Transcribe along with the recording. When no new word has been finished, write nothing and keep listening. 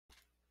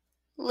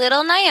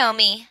Little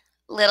Naomi,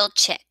 Little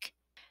Chick,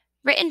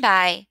 written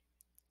by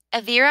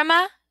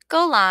Avirama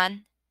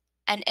Golan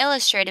and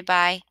illustrated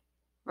by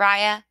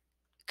Raya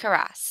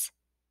Karas.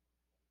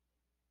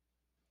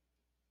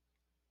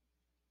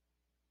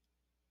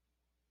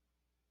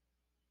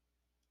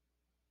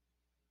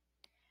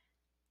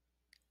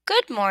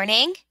 Good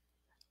morning.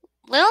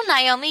 Little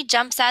Naomi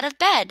jumps out of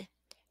bed.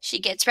 She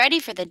gets ready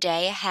for the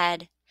day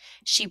ahead.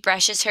 She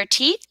brushes her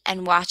teeth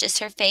and washes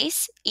her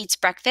face, eats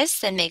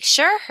breakfast, and makes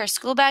sure her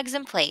school bag's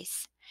in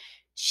place.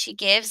 She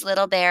gives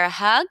Little Bear a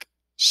hug.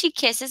 She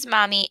kisses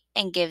Mommy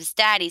and gives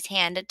Daddy's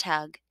hand a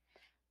tug.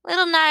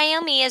 Little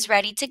Naomi is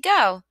ready to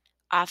go,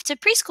 off to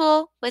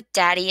preschool with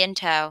Daddy in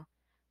tow.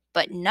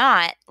 But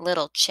not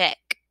Little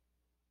Chick.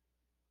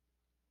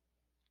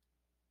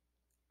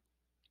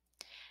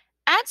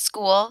 At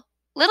school,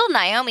 little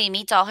Naomi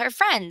meets all her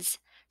friends,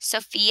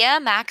 Sophia,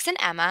 Max, and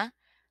Emma,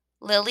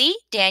 Lily,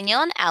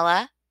 Daniel, and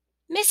Ella.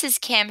 Mrs.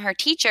 Kim, her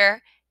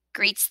teacher,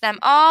 greets them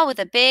all with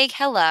a big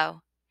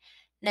hello.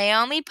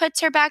 Naomi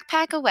puts her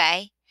backpack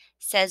away,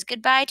 says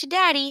goodbye to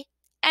Daddy,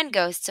 and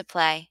goes to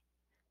play.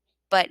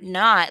 But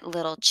not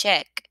Little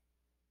Chick.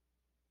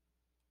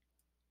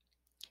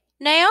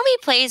 Naomi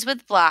plays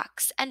with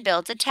blocks and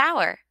builds a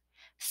tower,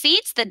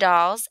 feeds the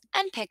dolls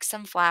and picks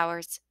some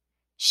flowers.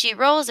 She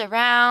rolls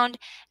around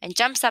and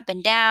jumps up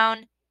and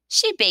down.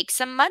 She bakes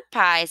some mud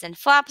pies and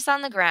flops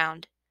on the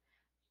ground.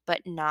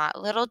 But not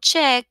Little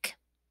Chick.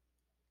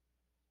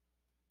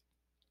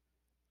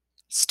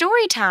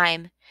 Story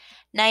time.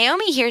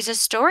 Naomi hears a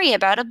story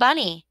about a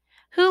bunny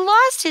who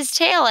lost his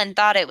tail and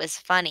thought it was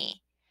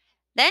funny.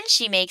 Then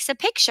she makes a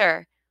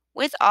picture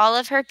with all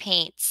of her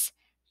paints,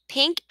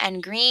 pink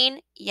and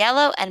green,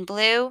 yellow and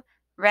blue,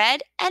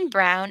 red and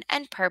brown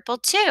and purple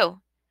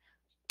too.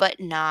 But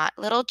not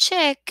Little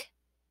Chick.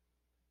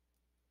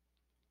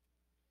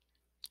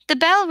 The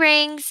bell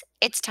rings.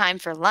 It's time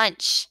for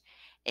lunch.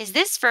 Is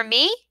this for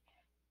me?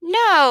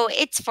 No,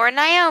 it's for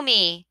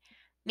Naomi.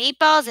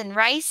 Meatballs and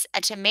rice, a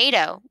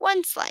tomato,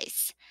 one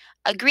slice,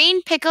 a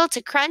green pickle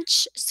to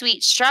crunch,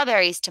 sweet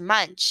strawberries to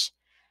munch.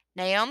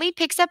 Naomi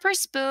picks up her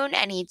spoon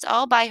and eats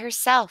all by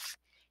herself.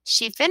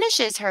 She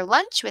finishes her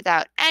lunch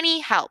without any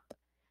help.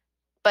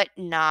 But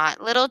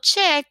not Little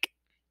Chick.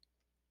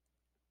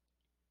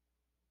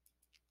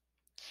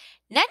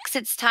 Next,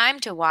 it's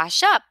time to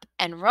wash up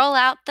and roll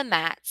out the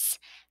mats.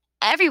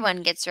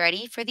 Everyone gets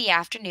ready for the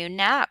afternoon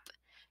nap.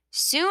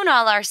 Soon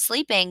all are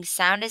sleeping,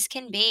 sound as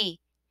can be.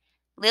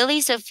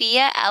 Lily,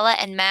 Sophia, Ella,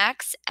 and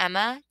Max,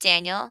 Emma,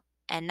 Daniel,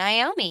 and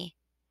Naomi.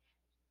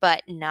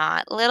 But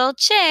not Little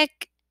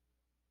Chick.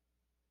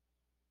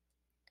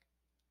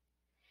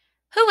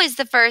 Who is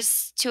the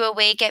first to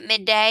awake at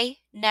midday?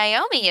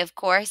 Naomi, of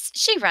course.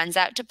 She runs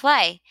out to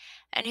play.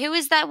 And who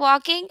is that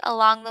walking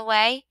along the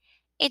way?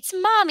 It's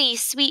Mommy,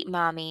 sweet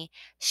Mommy.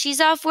 She's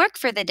off work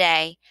for the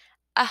day.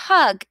 A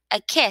hug, a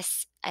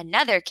kiss,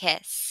 another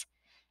kiss.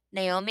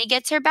 Naomi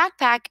gets her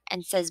backpack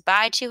and says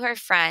bye to her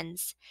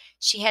friends.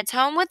 She heads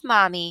home with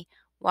Mommy,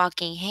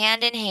 walking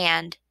hand in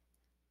hand.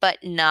 But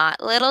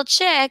not Little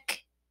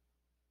Chick.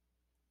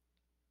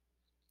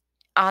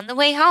 On the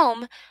way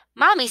home,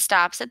 Mommy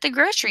stops at the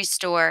grocery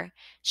store.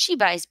 She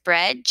buys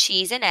bread,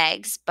 cheese, and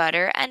eggs,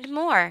 butter, and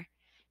more.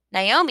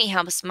 Naomi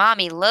helps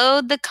Mommy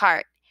load the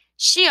cart.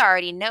 She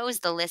already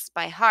knows the list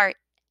by heart.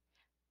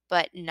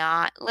 But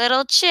not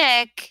Little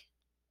Chick.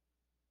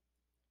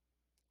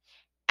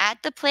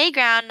 At the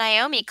playground,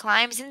 Naomi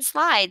climbs and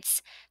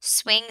slides,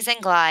 swings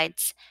and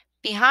glides.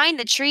 Behind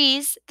the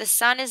trees, the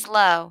sun is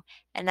low,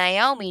 and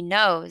Naomi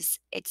knows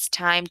it's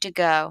time to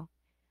go.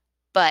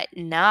 But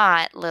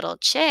not Little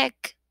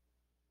Chick.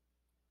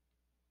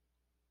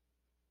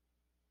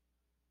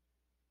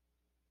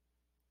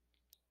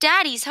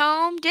 Daddy's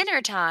home,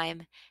 dinner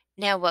time.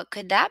 Now what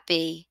could that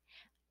be?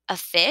 A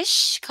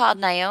fish called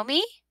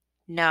Naomi?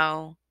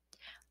 No.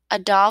 A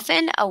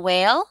dolphin, a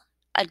whale?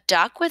 A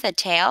duck with a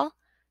tail?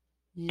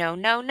 No,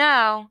 no,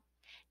 no.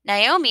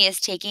 Naomi is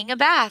taking a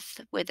bath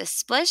with a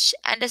splish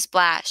and a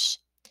splash.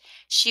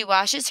 She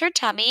washes her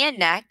tummy and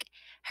neck,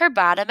 her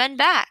bottom and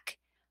back.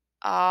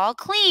 All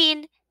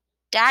clean.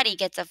 Daddy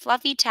gets a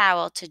fluffy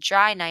towel to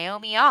dry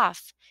Naomi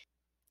off.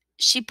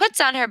 She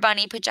puts on her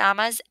bunny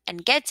pajamas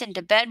and gets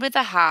into bed with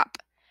a hop.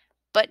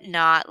 But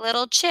not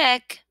Little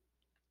Chick.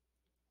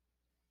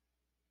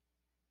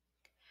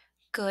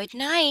 Good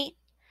night.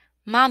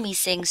 Mommy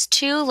sings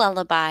 2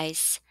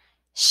 lullabies.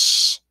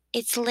 Shh,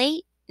 it's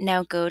late.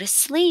 Now go to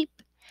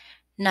sleep.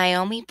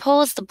 Naomi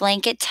pulls the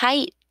blanket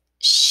tight.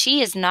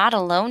 She is not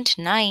alone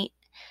tonight.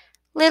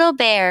 Little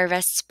Bear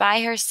rests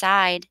by her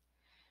side.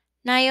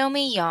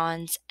 Naomi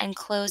yawns and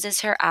closes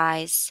her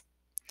eyes.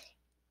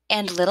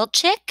 And Little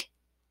Chick?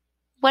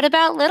 What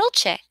about Little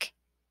Chick?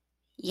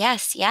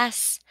 Yes,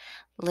 yes.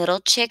 Little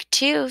Chick,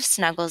 too,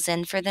 snuggles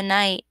in for the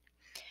night.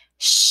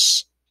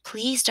 Shh,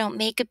 please don't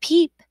make a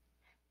peep.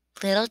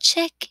 Little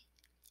Chick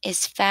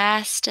is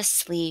fast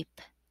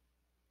asleep.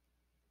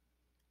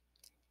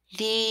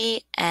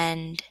 The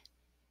end.